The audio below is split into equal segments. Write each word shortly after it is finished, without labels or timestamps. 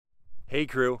Hey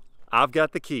crew, I've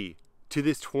got the key to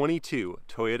this 22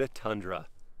 Toyota Tundra.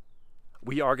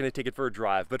 We are going to take it for a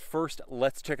drive, but first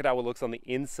let's check it out what it looks on the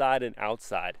inside and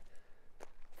outside.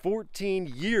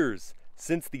 14 years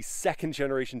since the second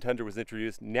generation Tundra was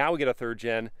introduced. Now we get a third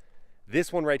gen.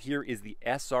 This one right here is the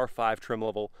SR5 trim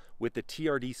level with the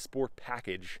TRD Sport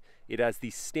package. It has the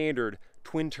standard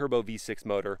twin-turbo V6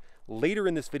 motor. Later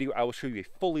in this video, I will show you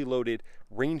a fully loaded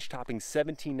range-topping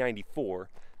 1794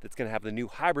 that's going to have the new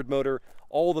hybrid motor,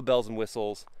 all the bells and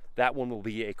whistles. That one will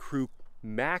be a Crew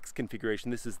Max configuration.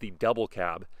 This is the double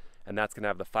cab, and that's going to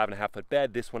have the 5.5 foot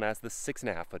bed. This one has the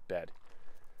 6.5 foot bed.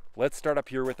 Let's start up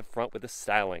here with the front with the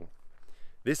styling.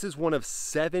 This is one of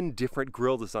 7 different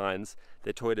grille designs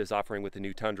that Toyota is offering with the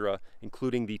new Tundra,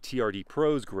 including the TRD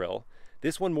Pro's grille.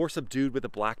 This one more subdued with the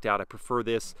blacked out. I prefer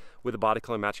this with a body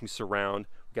color matching surround.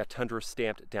 We got Tundra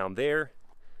stamped down there.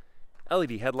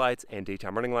 LED headlights and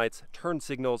daytime running lights. Turn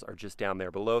signals are just down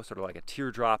there below, sort of like a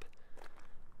teardrop.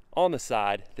 On the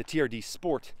side, the TRD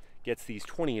Sport gets these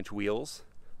 20-inch wheels,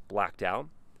 blacked out,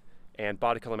 and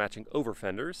body color matching over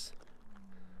fenders.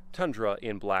 Tundra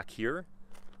in black here.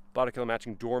 Body color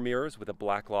matching door mirrors with a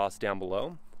black gloss down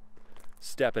below.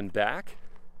 Stepping back,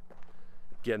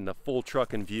 getting the full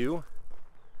truck in view.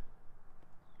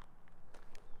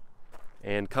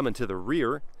 And coming to the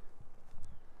rear,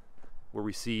 where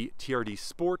we see TRD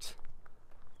Sport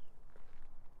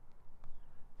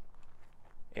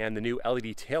and the new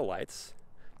LED taillights.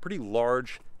 Pretty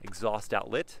large exhaust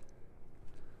outlet.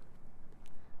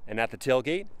 And at the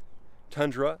tailgate,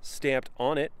 Tundra stamped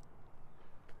on it.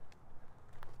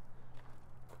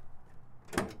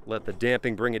 Let the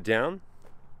damping bring it down.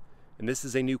 And this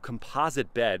is a new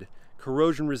composite bed,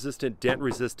 corrosion resistant, dent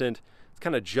resistant. It's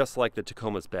kind of just like the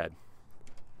Tacoma's bed.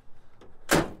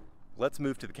 Let's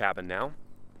move to the cabin now.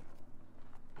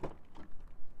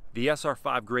 The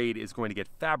SR5 grade is going to get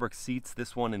fabric seats,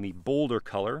 this one in the bolder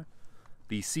color.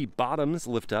 The seat bottoms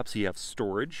lift up so you have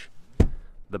storage.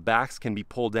 The backs can be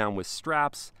pulled down with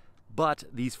straps, but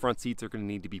these front seats are going to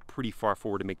need to be pretty far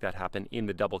forward to make that happen in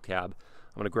the double cab.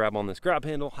 I'm going to grab on this grab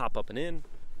handle, hop up and in.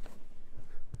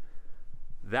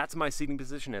 That's my seating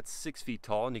position at 6 feet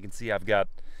tall, and you can see I've got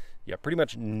pretty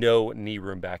much no knee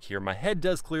room back here. My head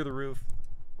does clear the roof,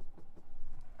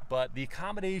 but the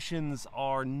accommodations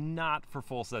are not for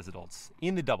full-size adults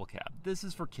in the double cab. This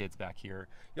is for kids back here.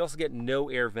 You also get no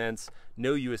air vents,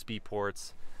 no USB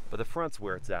ports, but the front's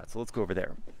where it's at, so let's go over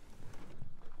there.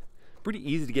 Pretty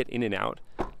easy to get in and out,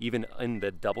 even in the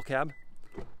double cab.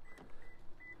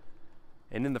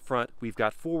 And in the front, we've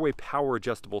got 4-way power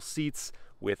adjustable seats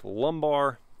with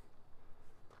lumbar.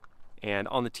 And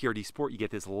on the TRD Sport, you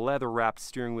get this leather-wrapped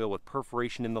steering wheel with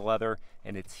perforation in the leather,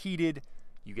 and it's heated.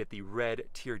 You get the red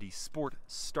TRD Sport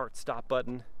start-stop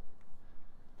button.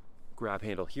 Grab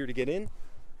handle here to get in.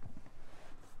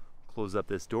 Close up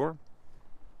this door.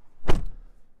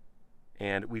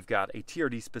 And we've got a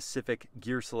TRD specific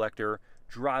gear selector,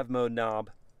 drive mode knob.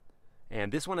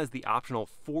 And this one has the optional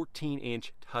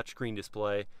 14-inch touchscreen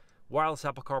display. Wireless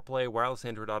Apple CarPlay, wireless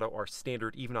Android Auto are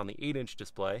standard even on the 8-inch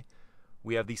display.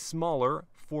 We have the smaller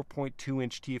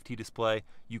 4.2-inch TFT display.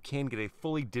 You can get a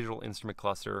fully digital instrument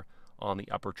cluster on the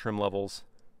upper trim levels.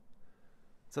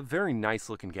 It's a very nice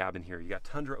looking cabin here. You got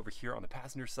Tundra over here on the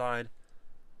passenger side.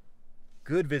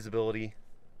 Good visibility.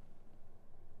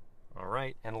 All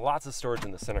right, and lots of storage in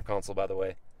the center console, by the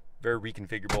way. Very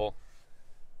reconfigurable.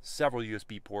 Several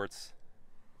USB ports.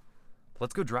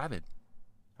 Let's go drive it.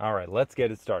 All right, let's get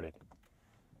it started.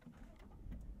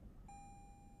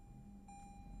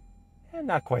 And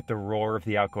not quite the roar of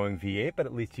the outgoing V8, but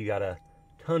at least you got a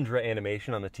Tundra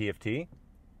animation on the TFT.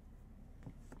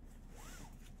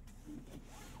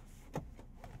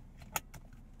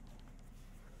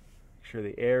 Make sure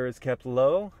the air is kept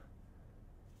low.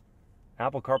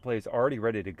 Apple CarPlay is already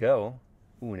ready to go.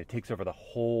 Ooh, and it takes over the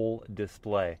whole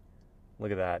display. Look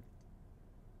at that.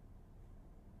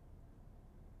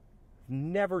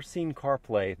 Never seen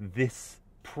CarPlay this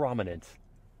prominent.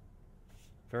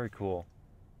 Very cool.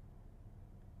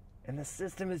 And the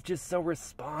system is just so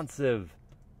responsive.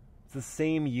 It's the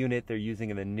same unit they're using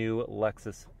in the new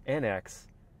Lexus NX.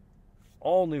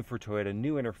 All new for Toyota,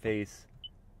 new interface.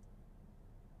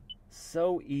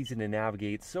 So easy to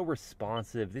navigate, so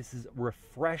responsive. This is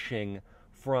refreshing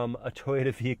from a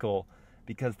Toyota vehicle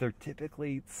because they're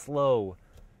typically slow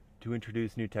to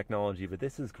introduce new technology, but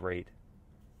this is great.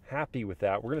 Happy with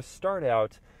that. We're going to start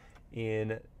out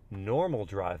in normal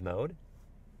drive mode,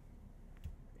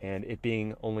 and it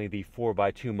being only the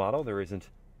 4x2 model, there isn't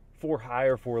 4 high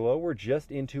or 4 low, we're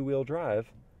just in 2-wheel drive.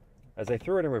 As I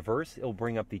throw it in reverse, it'll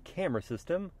bring up the camera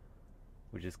system,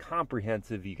 which is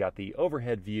comprehensive. You got the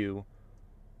overhead view,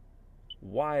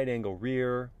 wide angle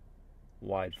rear,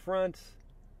 wide front,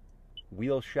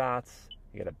 wheel shots,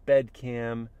 you got a bed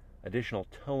cam, additional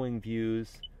towing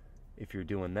views if you're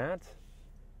doing that.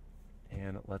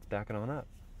 And let's back it on up.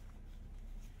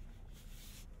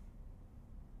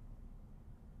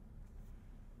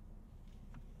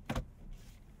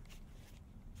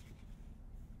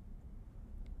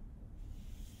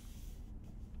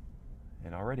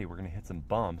 And already we're going to hit some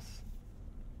bumps,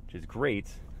 which is great.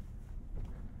 So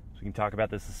we can talk about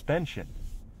the suspension.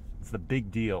 It's the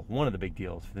big deal, one of the big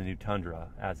deals for the new Tundra,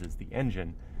 as is the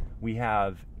engine. We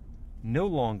have no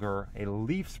longer a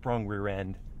leaf-sprung rear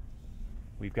end.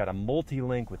 We've got a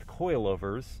multi-link with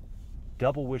coilovers,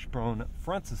 double wishbone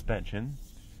front suspension.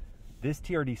 This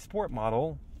TRD Sport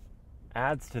model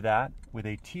adds to that with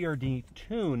a TRD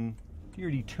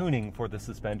tuning for the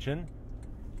suspension.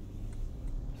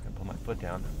 Just gonna pull my foot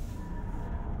down.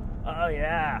 Oh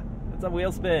yeah, that's a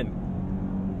wheel spin.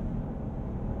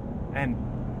 And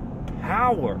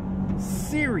power,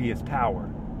 serious power.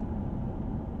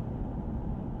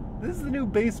 This is the new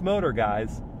base motor,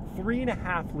 guys.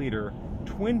 3.5 liter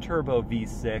twin-turbo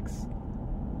V6,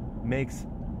 makes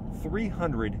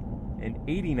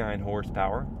 389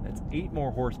 horsepower. That's 8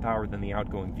 more horsepower than the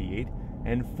outgoing V8,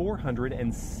 and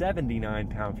 479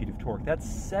 pound-feet of torque. That's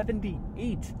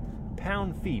 78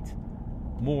 pound-feet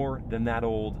more than that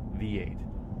old V8.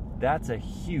 That's a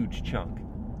huge chunk.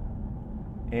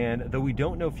 And though we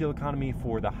don't know fuel economy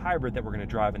for the hybrid that we're going to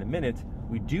drive in a minute,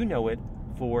 we do know it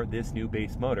for this new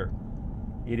base motor.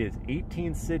 It is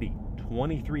 18 city,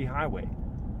 23 highway,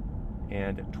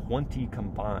 and 20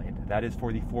 combined. That is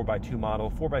for the 4x2 model.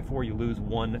 4x4, you lose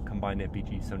 1 combined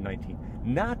MPG, so 19.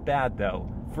 Not bad though.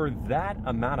 For that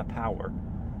amount of power,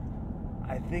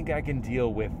 I think I can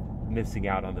deal with missing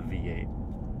out on the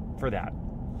V8 for that.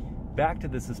 Back to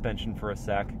the suspension for a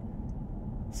sec.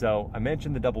 So I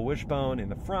mentioned the double wishbone in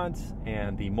the front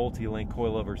and the multi-link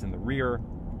coilovers in the rear.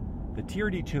 The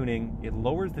TRD tuning, it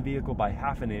lowers the vehicle by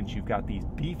 1/2 inch. You've got these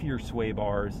beefier sway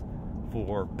bars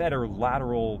for better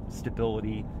lateral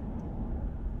stability.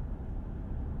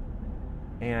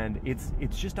 And it's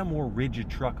just a more rigid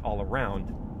truck all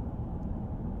around.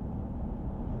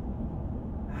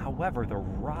 However, the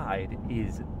ride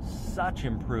is such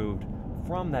improved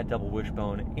from that double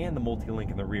wishbone and the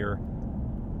multi-link in the rear.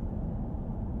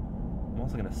 I'm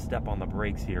also going to step on the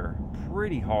brakes here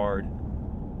pretty hard.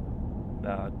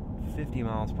 50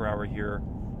 miles per hour here.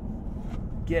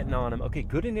 Getting on them. Okay,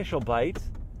 good initial bite.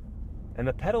 And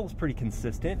the pedal's pretty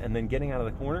consistent, and then getting out of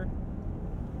the corner.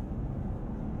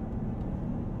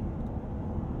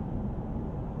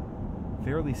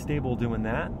 Fairly stable doing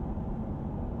that.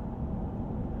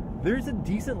 There's a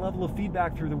decent level of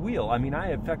feedback through the wheel. I mean,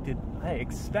 I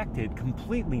expected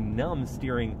completely numb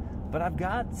steering, but I've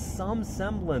got some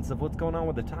semblance of what's going on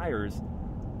with the tires.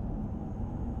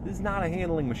 This is not a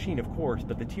handling machine, of course,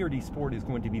 but the TRD Sport is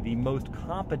going to be the most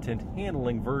competent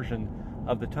handling version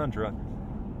of the Tundra,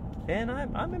 and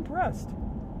I'm impressed.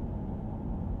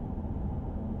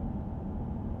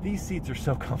 These seats are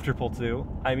so comfortable too.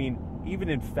 I mean, even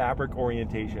in fabric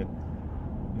orientation,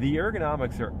 the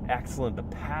ergonomics are excellent. The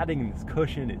padding in this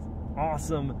cushion is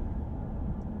awesome.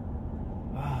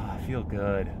 Oh, I feel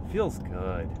good. Feels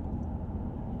good.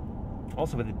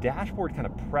 Also, with the dashboard kind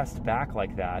of pressed back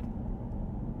like that,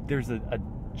 there's a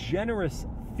generous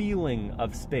feeling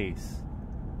of space.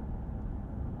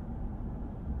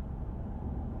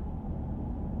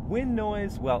 Wind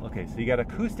noise, well, okay, so you got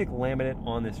acoustic laminate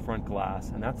on this front glass,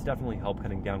 and that's definitely helped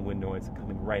cutting down wind noise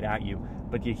coming right at you,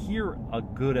 but you hear a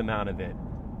good amount of it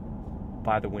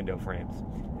by the window frames.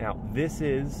 Now, this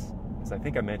is, as I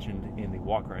think I mentioned in the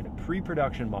walk around, a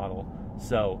pre-production model,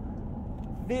 so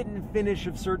fit and finish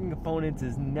of certain components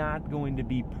is not going to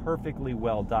be perfectly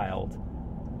well dialed.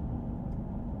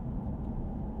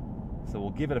 So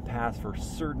we'll give it a pass for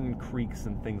certain creaks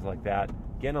and things like that.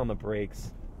 Again on the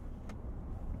brakes.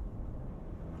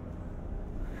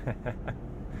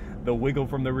 The wiggle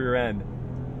from the rear end.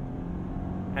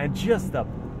 And just the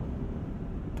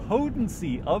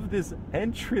potency of this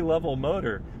entry-level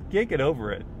motor. Can't get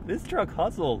over it. This truck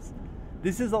hustles.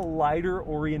 This is a lighter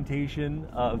orientation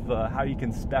of how you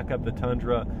can spec up the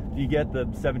Tundra. If you get the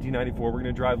 1794 we're going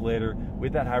to drive later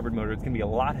with that hybrid motor, it's going to be a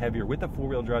lot heavier. With the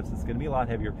four-wheel drive, it's going to be a lot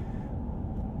heavier.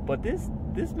 But this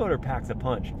motor packs a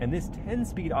punch, and this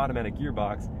 10-speed automatic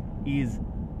gearbox is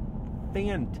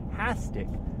fantastic.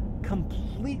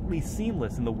 Completely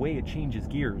seamless in the way it changes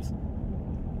gears.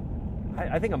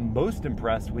 I think I'm most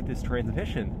impressed with this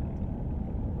transmission.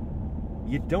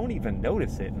 You don't even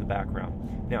notice it in the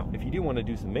background. Now, if you do want to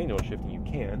do some manual shifting, you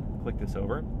can. Click this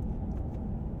over.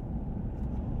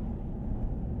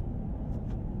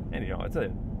 And you know, it's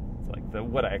like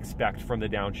what I expect from the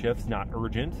downshifts, not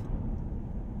urgent.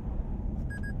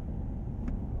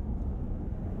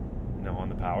 No on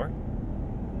the power.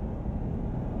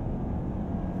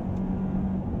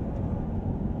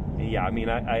 Yeah, I mean,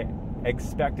 I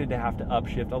expected to have to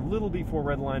upshift a little before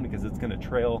redline because it's going to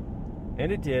trail,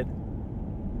 and it did.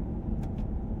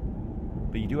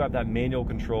 But you do have that manual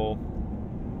control.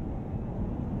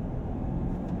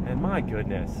 And my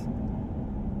goodness,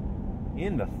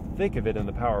 in the thick of it in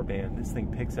the power band, this thing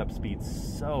picks up speed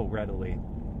so readily.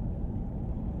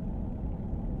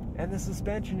 And the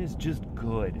suspension is just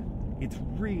good. It's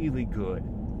really good.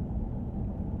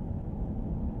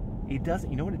 It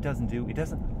doesn't, you know what it doesn't do? It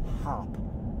doesn't hop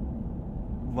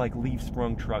like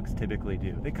leaf-sprung trucks typically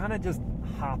do. They kind of just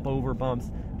hop over bumps.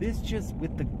 This just,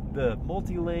 with the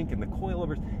multi-link and the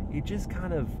coilovers, it just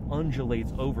kind of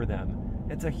undulates over them.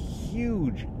 It's a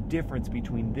huge difference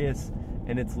between this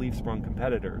and its leaf-sprung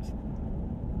competitors.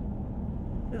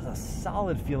 This is a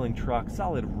solid feeling truck,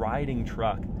 solid riding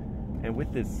truck. And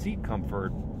with this seat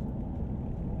comfort,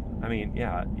 I mean,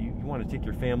 yeah, you want to take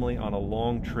your family on a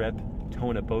long trip,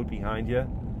 towing a boat behind you,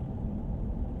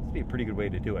 this would be a pretty good way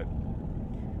to do it.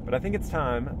 But I think it's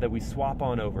time that we swap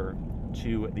on over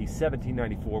to the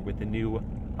 1794 with the new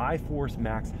iForce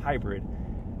Max Hybrid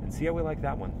and see how we like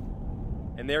that one.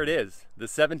 And there it is, the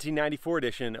 1794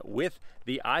 edition with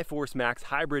the iForce Max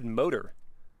Hybrid motor.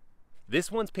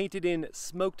 This one's painted in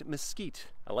smoked mesquite.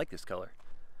 I like this color.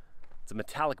 It's a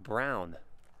metallic brown.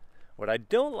 What I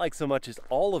don't like so much is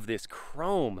all of this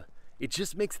chrome. It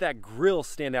just makes that grille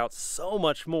stand out so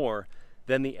much more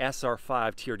than the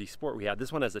SR5 TRD Sport we had.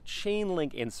 This one has a chain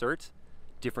link insert,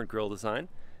 different grille design,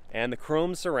 and the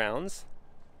chrome surrounds,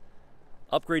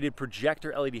 upgraded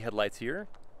projector LED headlights here,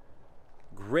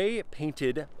 gray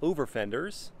painted over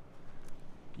fenders,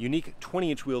 unique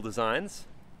 20-inch wheel designs,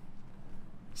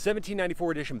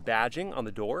 1794 edition badging on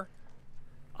the door,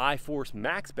 iForce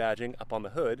Max badging up on the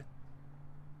hood,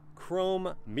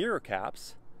 chrome mirror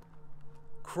caps,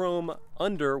 chrome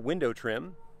under window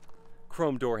trim,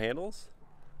 chrome door handles,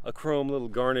 a chrome little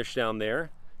garnish down there.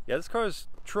 Yeah, this car's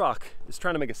truck is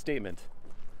trying to make a statement.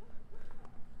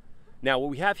 Now,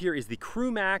 what we have here is the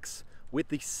Crew Max with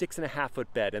the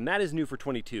 6.5-foot bed, and that is new for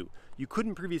 22. You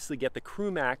couldn't previously get the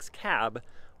Crew Max cab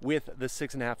with the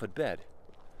 6.5-foot bed.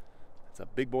 It's a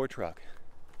big boy truck.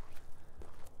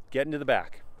 Get into the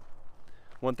back.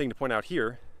 One thing to point out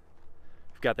here,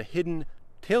 you've got the hidden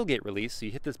tailgate release, so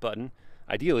you hit this button.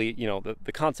 Ideally, you know,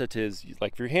 the concept is,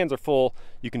 like, if your hands are full,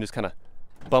 you can just kind of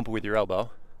bump it with your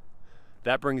elbow.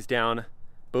 That brings down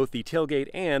both the tailgate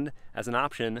and, as an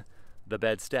option, the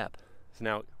bed step. So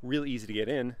now, really easy to get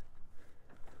in.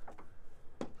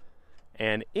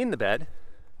 And in the bed,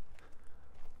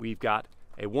 we've got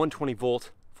a 120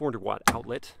 volt, 400 watt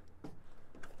outlet.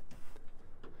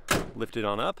 Lift it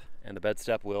on up, and the bed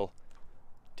step will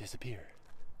disappear.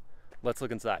 Let's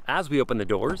look inside. As we open the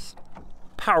doors,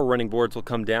 power running boards will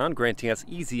come down, granting us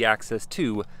easy access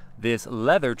to this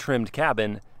leather trimmed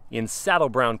cabin in saddle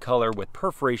brown color with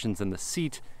perforations in the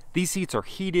seat. These seats are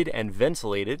heated and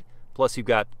ventilated, plus you've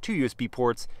got 2 USB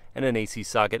ports and an AC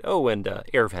socket. Oh, and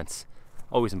air vents,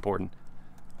 always important.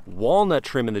 Walnut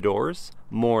trim in the doors,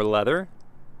 more leather,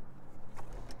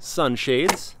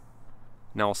 sunshades.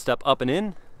 Now I'll step up and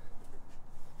in.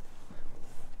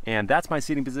 And that's my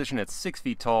seating position at 6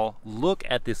 feet tall. Look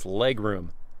at this leg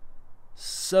room.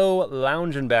 So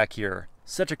lounging back here.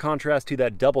 Such a contrast to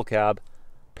that double cab.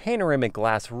 Panoramic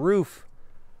glass roof.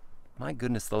 My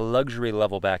goodness, the luxury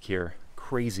level back here.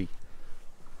 Crazy.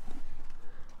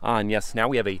 Ah, and yes, now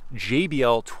we have a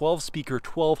JBL 12-speaker,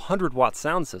 1200 watt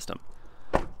sound system.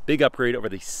 Big upgrade over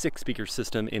the 6-speaker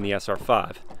system in the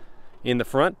SR5. In the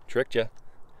front, tricked ya.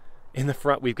 In the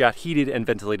front, we've got heated and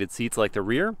ventilated seats like the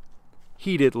rear.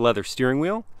 Heated leather steering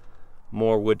wheel,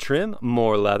 more wood trim,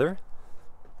 more leather.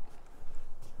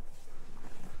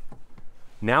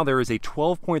 Now there is a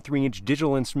 12.3-inch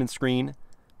digital instrument screen,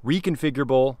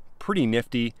 reconfigurable, pretty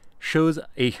nifty, shows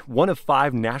one of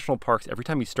 5 national parks every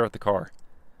time you start the car.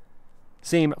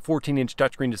 Same 14-inch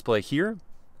touchscreen display here,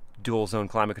 dual zone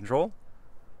climate control,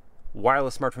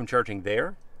 wireless smartphone charging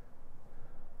there,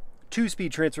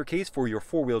 2-speed transfer case for your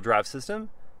 4-wheel drive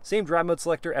system. Same drive mode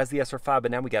selector as the SR5, but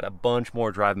now we got a bunch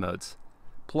more drive modes.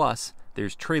 Plus,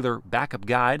 there's trailer backup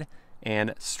guide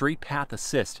and straight path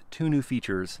assist, 2 new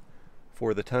features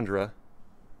for the Tundra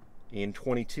in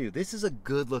 22. This is a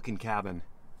good looking cabin.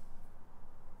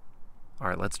 All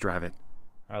right, let's drive it.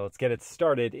 All right, let's get it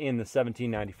started in the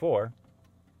 1794.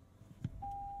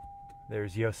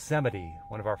 There's Yosemite,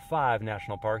 one of our 5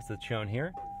 national parks that's shown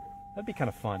here. That'd be kind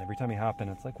of fun. Every time you hop in,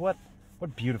 it's like, what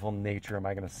beautiful nature am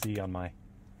I gonna see on my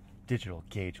digital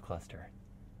gauge cluster.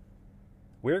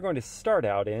 We're going to start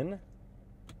out in,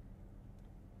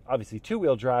 obviously,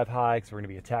 two-wheel drive high, because we're going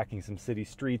to be attacking some city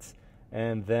streets.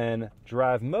 And then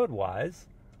drive mode-wise,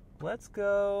 let's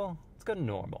go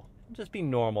normal. Just be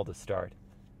normal to start.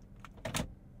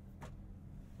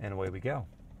 And away we go.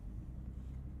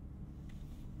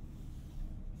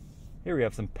 Here we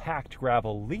have some packed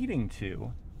gravel leading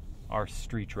to our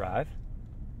street drive.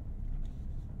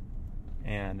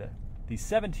 And the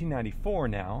 1794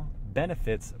 now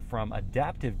benefits from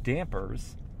adaptive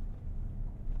dampers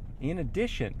in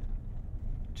addition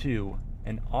to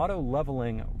an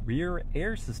auto-leveling rear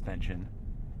air suspension.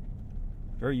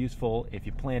 Very useful if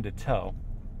you plan to tow.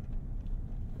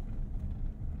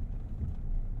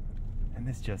 And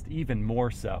this just even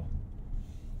more so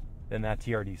than that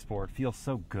TRD Sport. Feels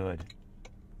so good.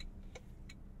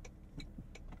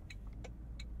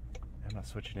 I'm going to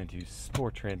switch it into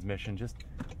sport transmission. Just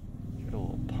give it a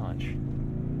little punch.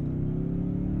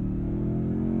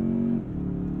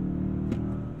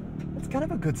 It's kind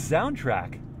of a good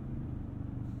soundtrack.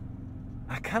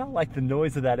 I kind of like the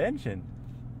noise of that engine.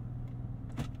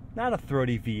 Not a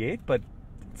throaty V8, but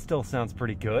it still sounds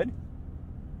pretty good.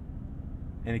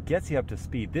 And it gets you up to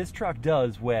speed. This truck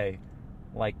does weigh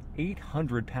like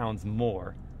 800 pounds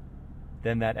more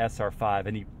than that SR5,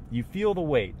 and you feel the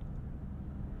weight,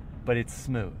 but it's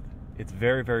smooth. It's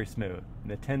very, very smooth.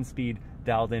 And the 10-speed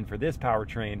dialed in for this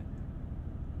powertrain,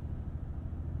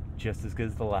 just as good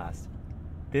as the last.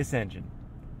 This engine,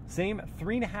 same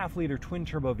 3.5-liter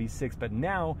twin-turbo V6, but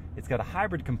now it's got a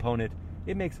hybrid component.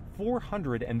 It makes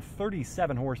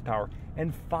 437 horsepower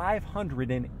and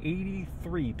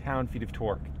 583 pound-feet of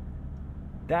torque.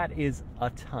 That is a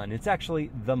ton. It's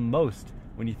actually the most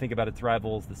when you think about its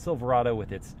rivals. The Silverado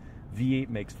with its V8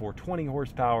 makes 420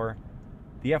 horsepower.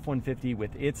 The F-150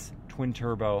 with its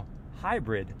twin-turbo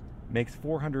hybrid makes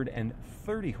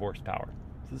 430 horsepower.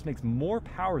 So this makes more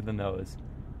power than those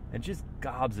and just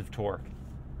gobs of torque.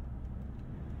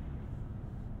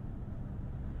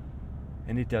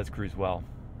 And it does cruise well.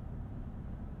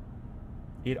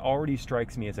 It already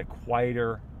strikes me as a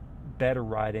quieter, better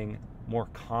riding, more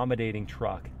accommodating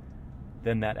truck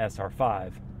than that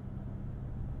SR5.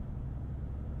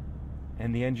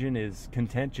 And the engine is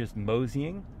content just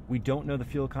moseying. We don't know the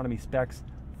fuel economy specs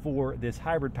for this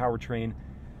hybrid powertrain,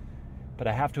 but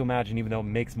I have to imagine even though it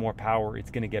makes more power,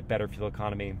 it's going to get better fuel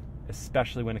economy,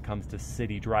 especially when it comes to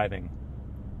city driving.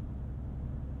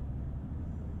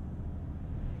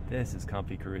 This is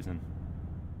comfy cruising.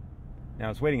 Now, I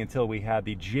was waiting until we had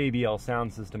the JBL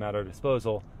sound system at our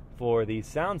disposal for the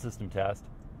sound system test,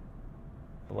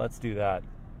 but let's do that.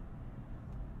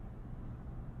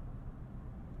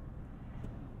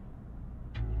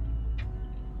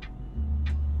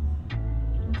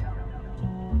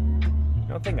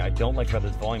 One thing I don't like about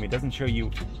this volume, it doesn't show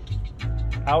you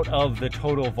out of the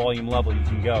total volume level you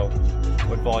can go,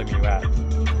 what volume you're at.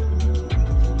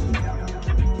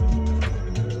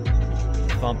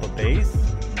 Thump of bass.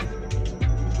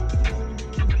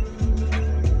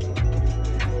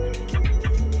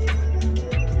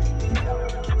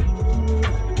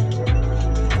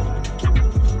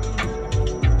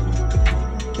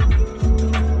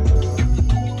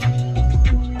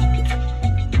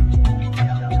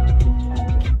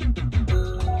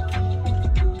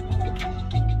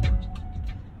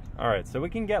 All right, so we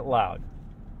can get loud.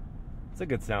 It's a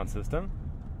good sound system.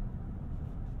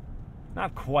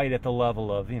 Not quite at the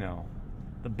level of, you know,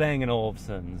 the Bang &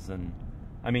 Olufsens, and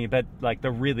I mean, but like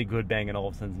the really good Bang &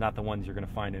 Olufsens, not the ones you're going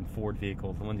to find in Ford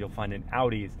vehicles, the ones you'll find in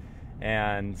Audis,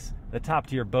 and the top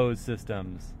tier Bose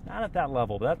systems. Not at that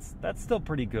level, but that's still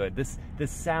pretty good. This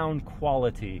sound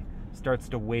quality starts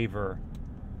to waver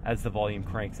as the volume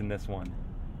cranks in this one.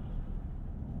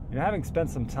 You know, having spent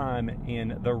some time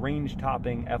in the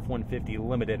range-topping F-150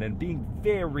 Limited and being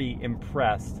very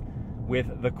impressed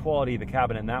with the quality of the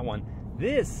cabin in that one,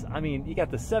 this, I mean, you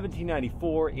got the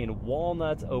 1794 in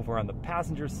walnuts over on the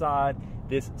passenger side,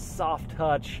 this soft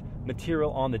touch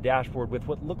material on the dashboard with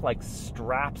what look like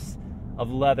straps of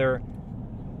leather.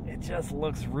 It just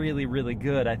looks really, really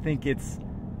good. I think it's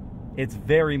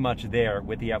very much there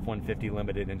with the F-150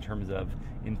 Limited in terms of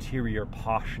interior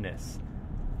poshness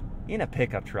in a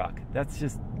pickup truck. That's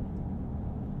just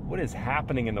what is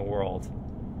happening in the world.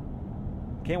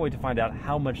 Can't wait to find out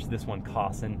how much this one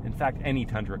costs, and in fact any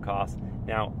Tundra costs.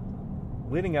 Now,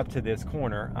 leading up to this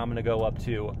corner, I'm going to go up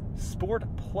to Sport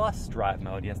Plus drive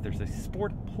mode. Yes, there's a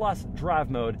Sport Plus drive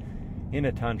mode in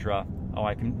a Tundra. Oh,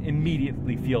 I can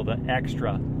immediately feel the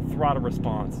extra throttle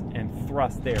response and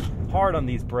thrust there. Hard on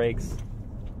these brakes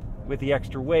with the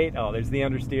extra weight. Oh, there's the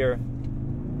understeer.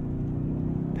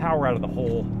 Power out of the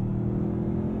hole.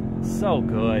 So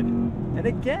good. And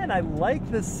again, I like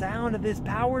the sound of this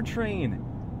powertrain.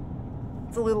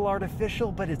 It's a little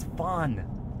artificial, but it's fun.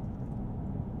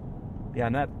 Yeah,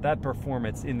 and that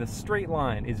performance in the straight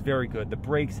line is very good. The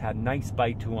brakes had nice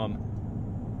bite to them.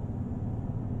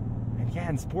 And yeah,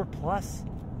 in Sport Plus,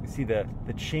 you see the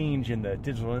change in the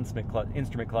digital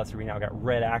instrument cluster. We now got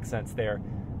red accents there,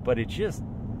 but it just,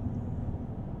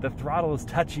 the throttle is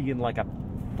touchy in like a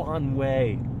fun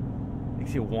way.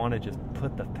 Makes you want to just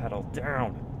put the pedal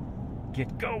down.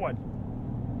 Get going.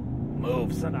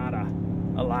 Move, Sonata.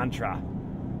 Elantra.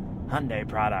 Hyundai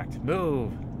product.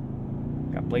 Move.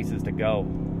 Got places to go.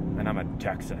 And I'm in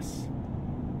Texas.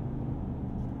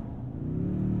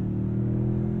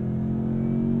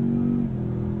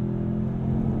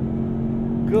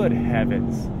 Good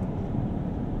heavens.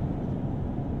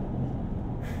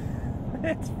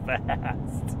 It's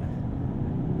fast.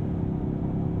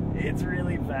 It's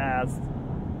really fast.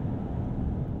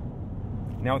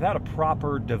 Now, without a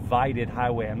proper divided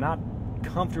highway, I'm not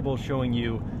comfortable showing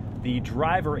you the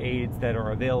driver aids that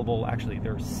are available. Actually,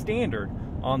 they're standard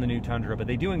on the new Tundra, but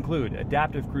they do include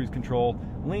adaptive cruise control,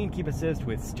 lane keep assist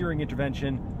with steering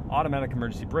intervention, automatic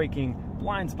emergency braking,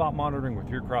 blind spot monitoring with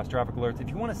rear cross traffic alerts. If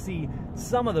you want to see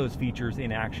some of those features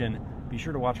in action, be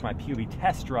sure to watch my POV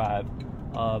test drive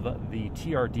of the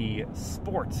TRD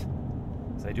Sport,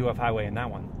 because I do have highway in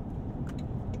that one.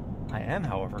 I am,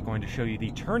 however, going to show you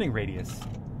the turning radius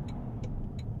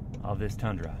of this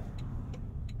Tundra.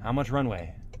 How much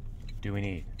runway do we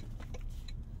need?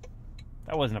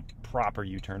 That wasn't a proper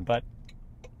U-turn, but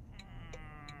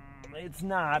it's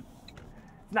not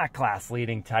class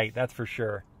leading tight, that's for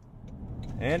sure.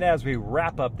 And as we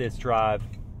wrap up this drive,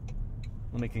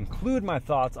 let me conclude my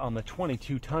thoughts on the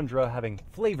 22 Tundra, having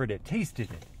flavored it, tasted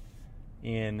it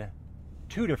in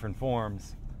 2 different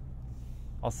forms.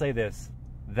 I'll say this,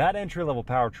 that entry-level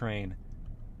powertrain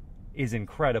is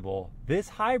incredible. This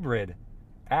hybrid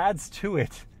adds to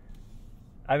it.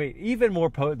 I mean, even more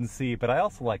potency, but I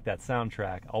also like that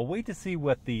soundtrack. I'll wait to see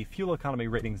what the fuel economy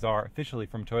ratings are officially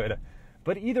from Toyota.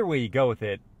 But either way you go with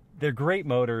it, they're great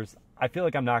motors. I feel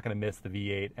like I'm not going to miss the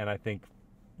V8, and I think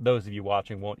those of you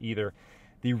watching won't either.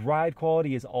 The ride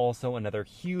quality is also another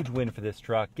huge win for this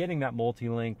truck. Getting that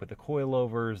multi-link with the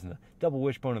coilovers and the double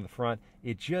wishbone in the front,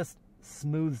 it just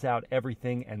smooths out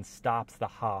everything and stops the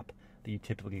hop that you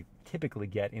typically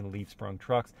get in leaf-sprung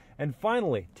trucks. And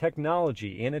finally,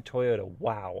 technology in a Toyota.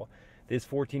 Wow, this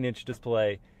 14-inch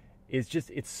display is just,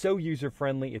 it's so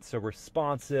user-friendly, it's so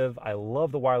responsive. I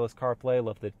love the wireless CarPlay, I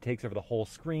love that it takes over the whole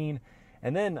screen.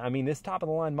 And then, I mean, this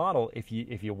top-of-the-line model, if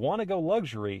you want to go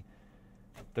luxury,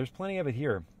 there's plenty of it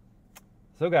here.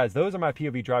 So guys, those are my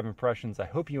POV drive impressions. I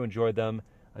hope you enjoyed them.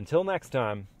 Until next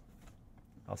time,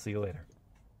 I'll see you later.